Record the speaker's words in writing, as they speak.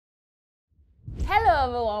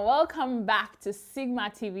everyone, welcome back to SiGMA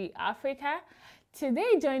TV Africa.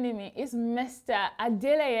 Today joining me is Mr.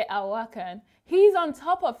 Adeleye Awakan. He's on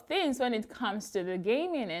top of things when it comes to the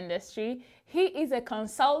gaming industry. He is a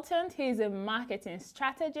consultant, he's a marketing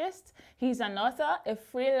strategist, he's an author, a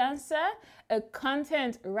freelancer, a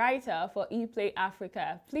content writer for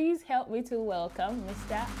EplayAfrica. Please help me to welcome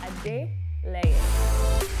Mr. Adeleye.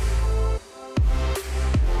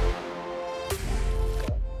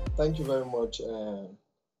 Thank you very much,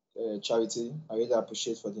 Charity. I really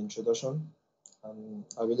appreciate for the introduction, and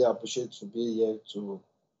I really appreciate to be here to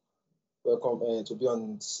welcome to be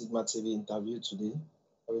on SiGMA TV interview today.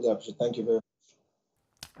 I really appreciate. Thank you very much.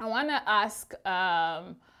 I want to ask,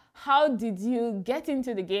 how did you get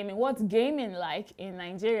into the gaming? What's gaming like in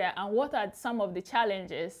Nigeria, and what are some of the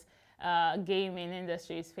challenges gaming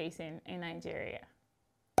industry is facing in Nigeria?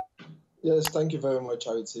 Yes, thank you very much,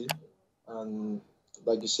 Charity. And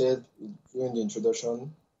like you said during the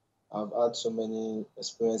introduction, I've had so many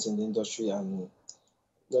experience in the industry, and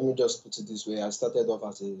let me just put it this way. I started off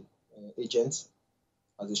as a agent,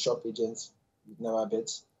 as a shop agent with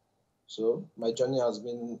NairaBet. So my journey has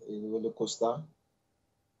been a roller coaster.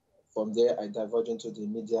 From there, I diverged into the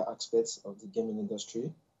media aspects of the gaming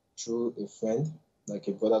industry through a friend, like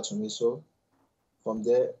a brother to me. So from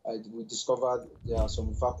there, we discovered there are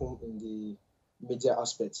some vacuum in the media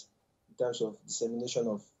aspect in terms of dissemination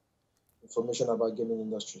of information about gaming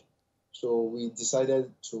industry. So we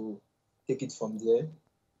decided to take it from there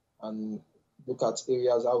and look at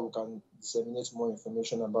areas how we can disseminate more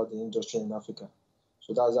information about the industry in Africa.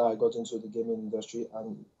 So that's how I got into the gaming industry,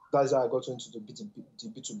 and that's how I got into the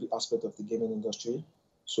B2B aspect of the gaming industry.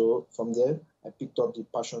 So from there, I picked up the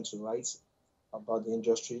passion to write about the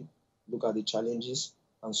industry, look at the challenges,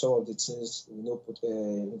 and some of the things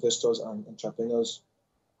investors and entrepreneurs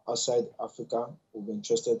outside Africa will be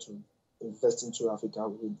interested to invest into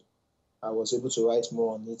Africa. I was able to write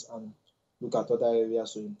more on it and look at other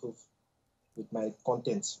areas to improve with my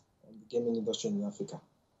content on the gaming industry in Africa.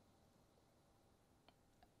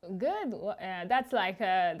 Good.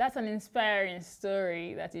 That's an inspiring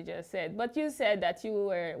story that you just said. But you said that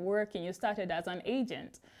you started as an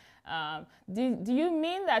agent. Do you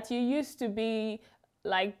mean that you used to be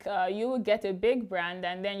like you would get a big brand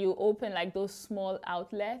and then you open like those small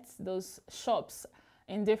outlets, those shops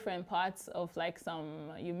in different parts of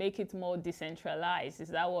you make it more decentralized? Is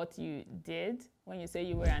that what you did when you say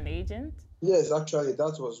you were an agent? Yes, actually,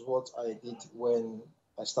 that was what I did when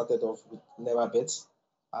I started off with NairaBet.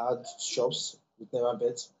 I had shops with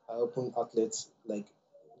NairaBet. I opened outlets like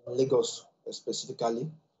Lagos specifically.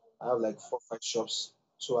 I have like 4 or 5 shops.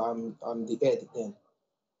 So I'm the head then.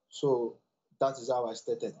 So that is how I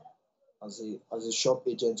started as a shop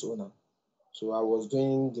agent owner. So I was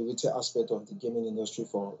doing the retail aspect of the gaming industry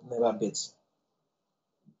for NairaBet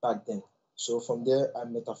back then. So from there, I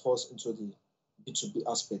metamorphosed into the B2B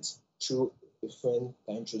aspect through a friend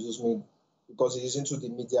that introduced me, because he's into the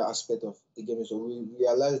media aspect of the gaming. So we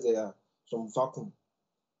realized there are some vacuum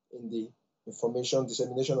in the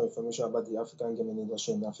dissemination of information about the African gaming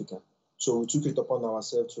industry in Africa. So we took it upon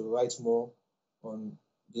ourselves to write more on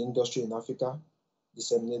the industry in Africa,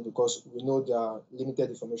 disseminate, because we know there are limited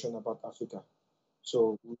information about Africa.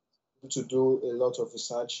 So we need to do a lot of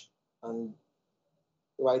research and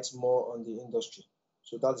write more on the industry.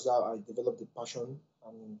 So that's how I developed the passion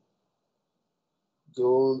and the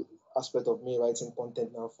whole aspect of me writing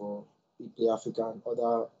content now for EplayAfrica and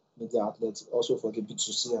other media outlets, also for the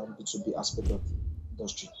B2C and B2B aspect of the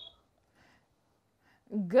industry.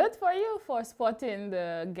 Good for you for spotting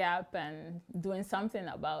the gap and doing something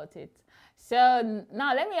about it. So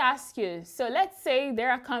now let me ask you, so let's say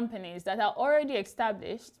there are companies that are already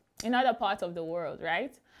established in other parts of the world,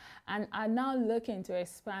 right? And are now looking to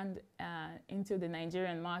expand into the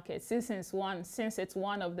Nigerian market since it's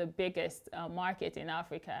one of the biggest market in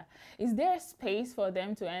Africa. Is there space for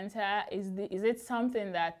them to enter? Is it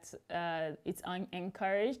something that it's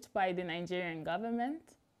encouraged by the Nigerian government?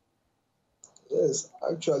 Yes,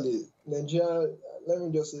 actually, Nigeria, let me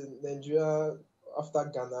just say, Nigeria, after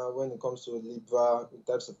Ghana, when it comes to liberal in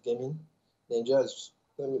types of gaming, Nigeria is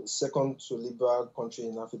second to liberal country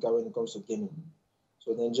in Africa when it comes to gaming.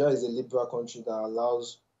 So Nigeria is a liberal country that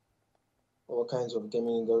allows all kinds of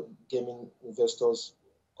gaming investors,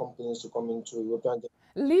 companies to come into European gaming.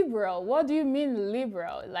 Liberal? What do you mean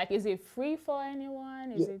liberal? Like, is it free for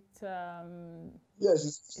anyone? Is it yes,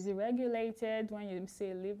 is it regulated when you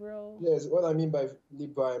say liberal? Yes, what I mean by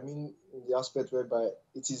liberal, I mean in the aspect whereby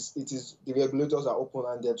it is the regulators are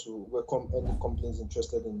open-handed to welcome any companies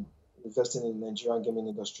interested in investing in the Nigerian gaming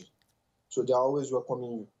industry. So they are always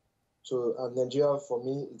welcoming you. So Nigeria, for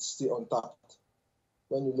me, it's still untapped.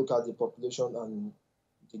 when you look at the population and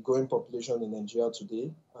the growing population in Nigeria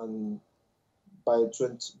today, and by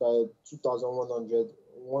 2100,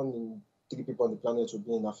 1 in 3 people on the planet will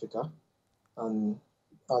be in Africa, and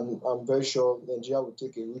I'm very sure Nigeria will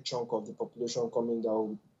take a huge chunk of the population coming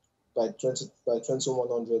down by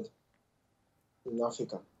 2100 in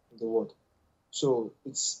Africa, in the world. So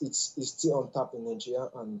it's still on tap in Nigeria,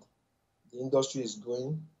 and the industry is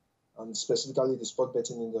growing, and specifically the sport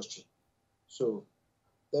betting industry. So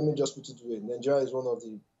let me just put it away. Nigeria is one of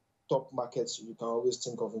the top markets you can always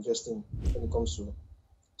think of investing when it comes to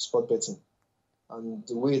sport betting. And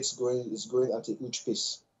the way it's going is going at a huge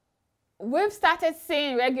pace. We've started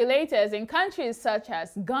seeing regulators in countries such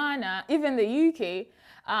as Ghana, even the UK,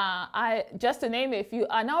 just to name a few,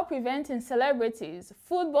 are now preventing celebrities,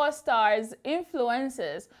 football stars,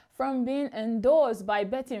 influencers from being endorsed by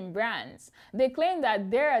betting brands. They claim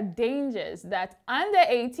that there are dangers that under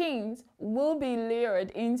 18s will be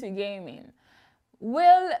lured into gaming.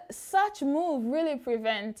 Will such move really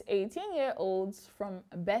prevent 18-year-olds from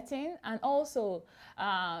betting? And also,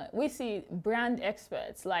 we see brand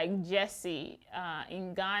experts like Jesse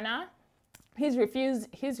in Ghana. He's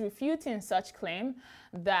refuting such claim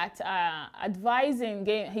that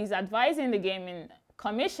he's advising the Gaming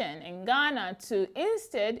Commission in Ghana to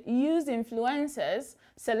instead use influencers,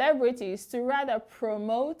 celebrities, to rather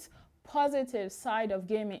promote positive side of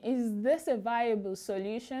gaming. Is this a viable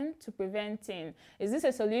solution to preventing? Is this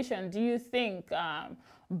a solution, do you think,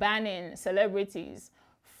 banning celebrities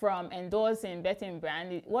from endorsing betting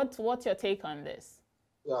brand? What's your take on this?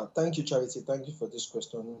 Yeah, thank you, Charity. Thank you for this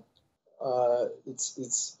question.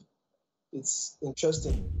 It's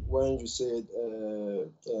interesting when you said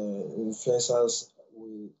influencers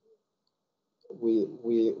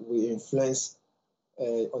we influence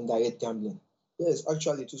underage gambling. Yes,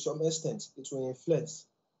 actually, to some extent, it will influence,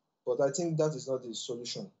 but I think that is not the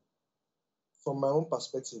solution. From my own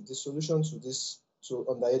perspective, the solution to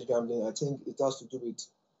underage gambling, I think it has to do with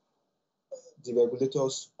the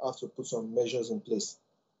regulators have to put some measures in place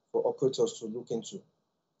for operators to look into,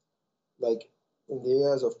 like in the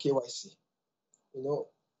areas of KYC.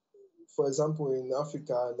 For example, in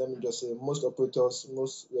Africa, let me just say, most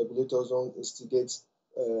regulators don't instigate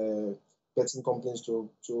betting companies to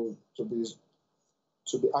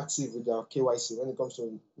be active with their KYC when it comes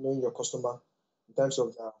to knowing your customer in terms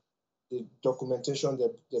of the documentation they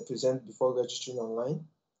present before registering online.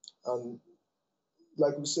 And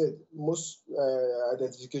like we said, most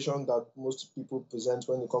identification that most people present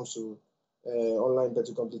when it comes to online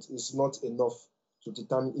betting companies is not enough to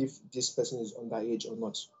determine if this person is underage or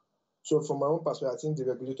not. So from my own perspective, I think the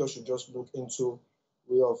regulator should just look into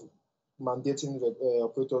way of mandating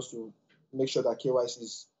operators to make sure that KYC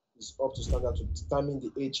is up to standard to determine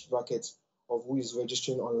the age bracket of who is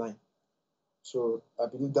registering online. So I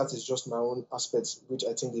believe that is just my own aspect, which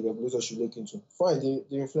I think the regulator should look into. Fine, the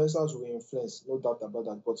influencers will influence, no doubt about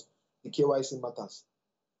that, but the KYC matters.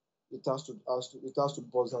 It has to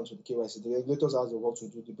boil down to the KYC. The regulators have the work to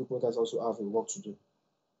do. The bookmakers also have a work to do.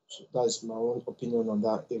 So that is my own opinion on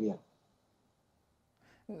that area.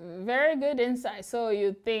 Very good insight. So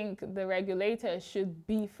you think the regulators should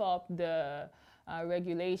beef up the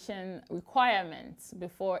regulation requirements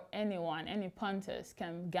before any punters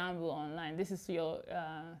can gamble online. This is your,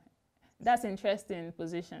 that's interesting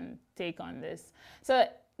take on this. So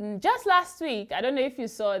just last week, I don't know if you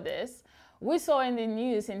saw this, we saw in the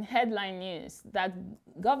news, in headline news, that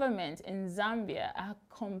government in Zambia are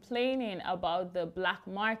complaining about the black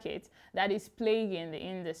market that is plaguing the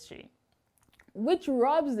industry, which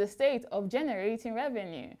robs the state of generating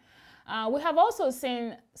revenue. We have also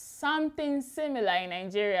seen something similar in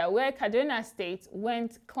Nigeria, where Kaduna State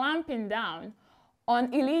went clamping down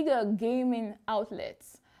on illegal gaming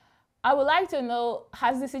outlets. I would like to know,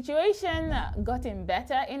 has the situation gotten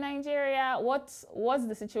better in Nigeria? What's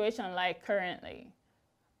the situation like currently?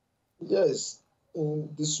 Yes, in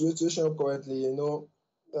the situation currently, the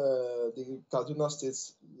Kaduna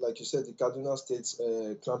State, like you said, the Kaduna State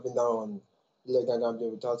clamping down on illegal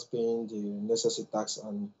gambling without paying the necessary tax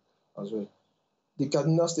and as well. The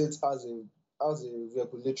Kaduna State has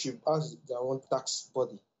their own tax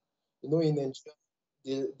body. In Nigeria,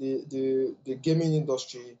 the gaming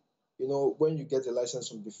industry, when you get a license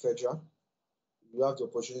from the federal, you have the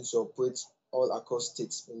opportunity to operate all across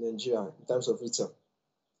states in Nigeria in terms of retail.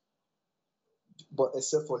 But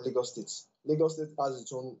except for Lagos State. Lagos State has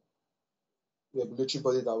its own regulatory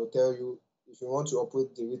body that will tell you, if you want to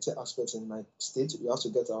operate the retail aspect in my state, you have to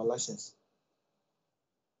get our license.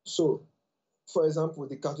 So, for example,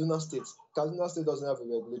 the Kaduna State doesn't have a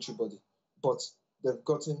regulatory body, but they've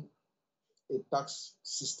gotten a tax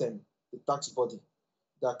system, a tax body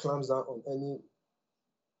that clamps down on any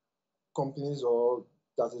companies or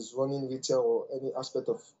that is running retail or any aspect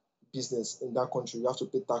of business in that country, you have to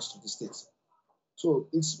pay tax to the state. So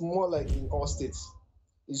it's more like in all states.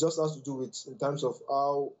 It just has to do with in terms of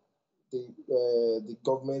how the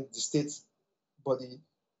government, the state body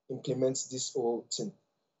implements this whole thing.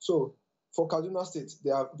 So for Kaduna State,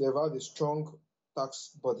 they've had a strong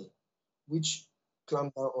tax body which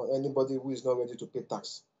clamp down on anybody who is not ready to pay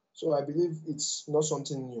tax. So I believe it's not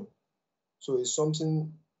something new. So it's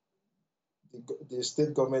something the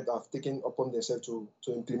state government have taken upon themselves to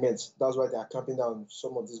implement. That's why they are clamping down on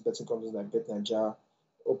some of these betting companies like Bet Nigeria,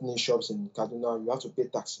 opening shops in Kaduna. You have to pay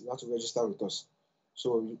tax. You have to register with us.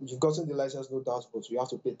 So you've gotten the license, no doubt, but you have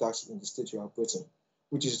to pay tax in the state you are operating,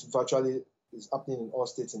 which is virtually is happening in all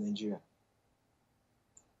states in Nigeria.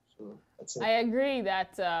 So I agree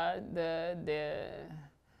that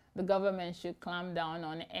the government should clamp down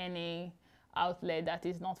on any outlet that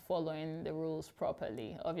is not following the rules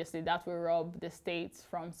properly. Obviously, that will rob the states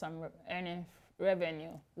from some earning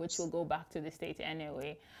revenue, which will go back to the state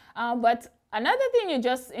anyway. But another thing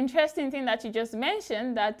interesting thing that you just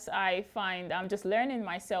mentioned that I find, I'm just learning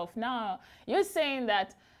myself now, you're saying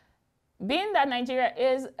that being that Nigeria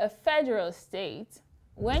is a federal state,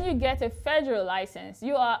 when you get a federal license,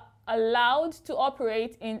 you are allowed to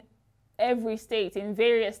operate in every state, in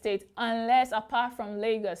various states, unless apart from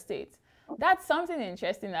Lagos State. That's something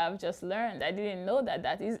interesting that I've just learned. I didn't know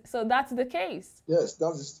that is, so that's the case. Yes,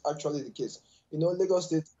 that is actually the case. You know, Lagos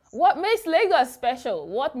State. What makes Lagos special?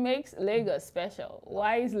 What makes Lagos special?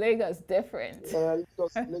 Why is Lagos different?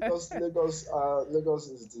 Lagos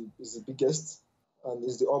is the biggest and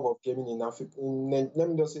is the hub of gaming in Africa. Let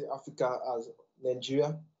me just say Africa as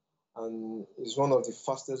Nigeria, and is one of the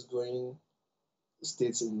fastest growing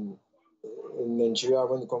states in Nigeria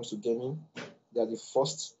when it comes to gaming. They are the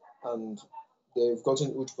first, and they've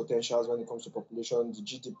gotten huge potentials when it comes to population. The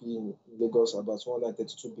GDP in Lagos about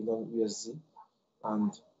 132 billion USD,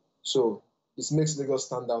 and so it makes Lagos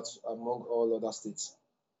stand out among all other states.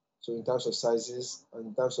 So in terms of sizes and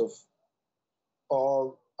in terms of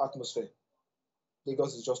all atmosphere,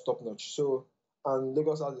 Lagos is just top notch. So, and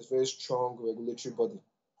Lagos has a very strong regulatory body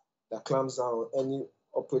that clamps down on any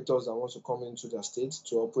operators that want to come into their state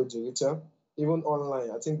to operate the retail, even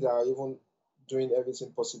online. I think they are even doing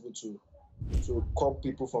everything possible to curb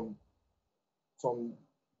people from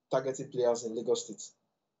targeting players in Lagos State.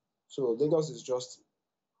 So Lagos is just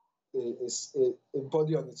a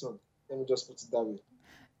body on its own. Let me just put it that way.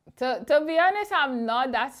 To be honest, I'm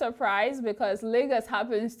not that surprised because Lagos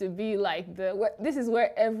happens to be like this is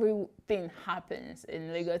where everything happens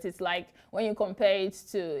in Lagos. It's like when you compare it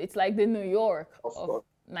to, it's like the New York of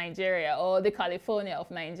Nigeria or the California of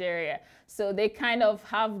Nigeria. So they kind of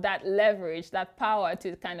have that leverage, that power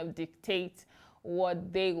to kind of dictate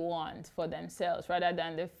what they want for themselves rather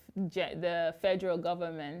than the federal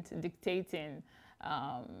government dictating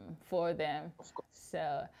for them.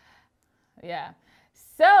 So, yeah.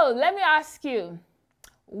 So let me ask you,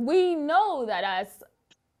 we know that as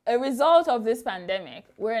a result of this pandemic,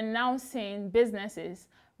 we're now seeing businesses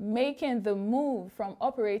making the move from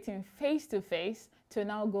operating face-to-face to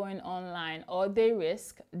now going online, or they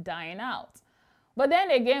risk dying out. But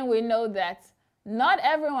then again, we know that not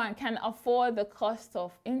everyone can afford the cost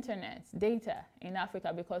of internet data in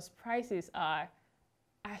Africa because prices are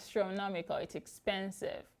astronomical, it's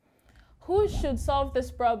expensive. Who should solve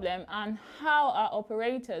this problem, and how are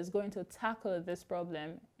operators going to tackle this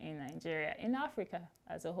problem in Nigeria, in Africa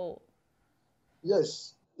as a whole?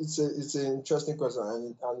 Yes, it's an interesting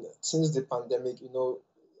question, and since the pandemic, you know,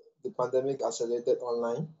 the pandemic accelerated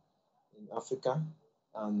online in Africa,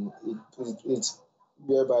 and it's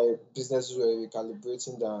whereby businesses were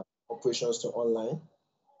recalibrating their operations to online.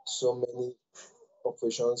 So many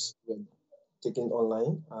operations were taken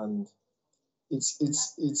online, and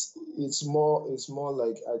it's more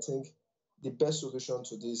like, I think the best solution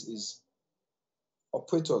to this is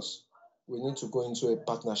operators. We need to go into a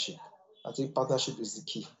partnership. I think partnership is the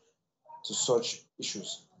key to such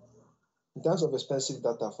issues. In terms of expensive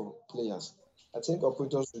data for players, I think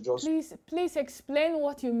operators should just... Please explain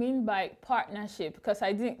what you mean by partnership, because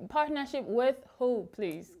I think partnership with who,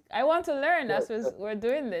 please? I want to learn as we're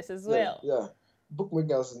doing this as well. Yeah,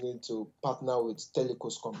 bookmakers need to partner with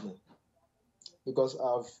telecos company, because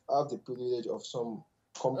I have the privilege of some...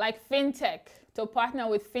 like fintech, to partner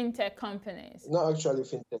with fintech companies? Not actually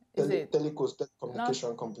fintech, telecos,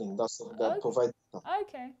 telecommunication company that provide data.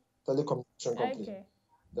 Okay. Telecommunication company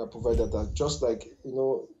that provide data. Just like, you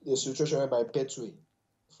know, the situation whereby Betway,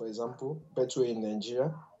 for example, Betway in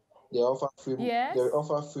Nigeria, they offer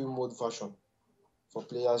free mode version for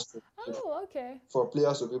players to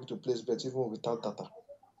be able to place bets even without data.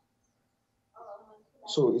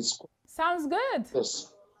 So it's sounds good.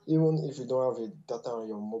 Yes, even if you don't have a data on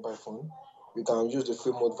your mobile phone, you can use the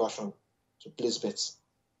free mode version to place bets.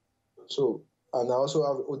 So, and I also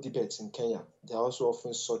have ODBets in Kenya. They are also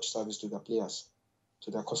offering such service to their players,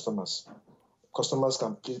 to their customers. Customers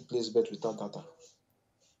can place bet without data.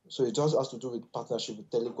 So it just has to do with partnership with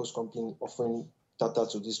telecoms company offering data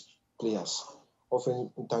to these players,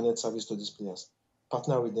 offering internet service to these players.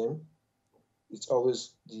 Partner with them. It's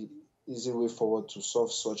always the easy way forward to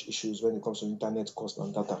solve such issues when it comes to internet cost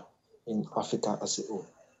and data in Africa as a whole.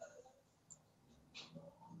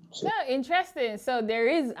 So, yeah, interesting. So there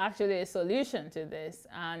is actually a solution to this,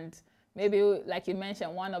 and maybe, like you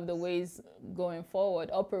mentioned, one of the ways going forward,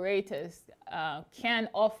 operators can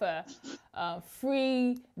offer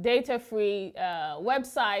free, data-free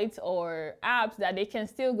websites or apps that they can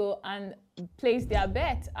still go and place their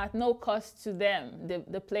bet at no cost to them,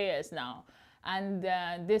 the players now. And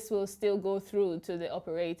this will still go through to the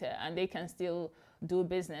operator, and they can still do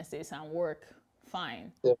businesses and work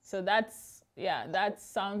fine. Yeah. So that's, yeah, that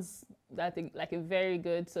sounds like a very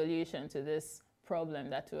good solution to this problem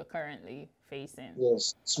that we're currently facing.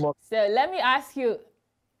 Yes, smart. So let me ask you,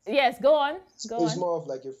 yes, go on. It's more of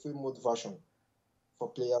like a free mode version for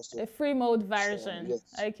players. A free mode version. Yes.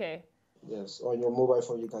 Okay. Yes, on your mobile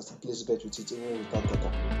phone, you can still place bet with it even without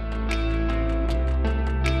data.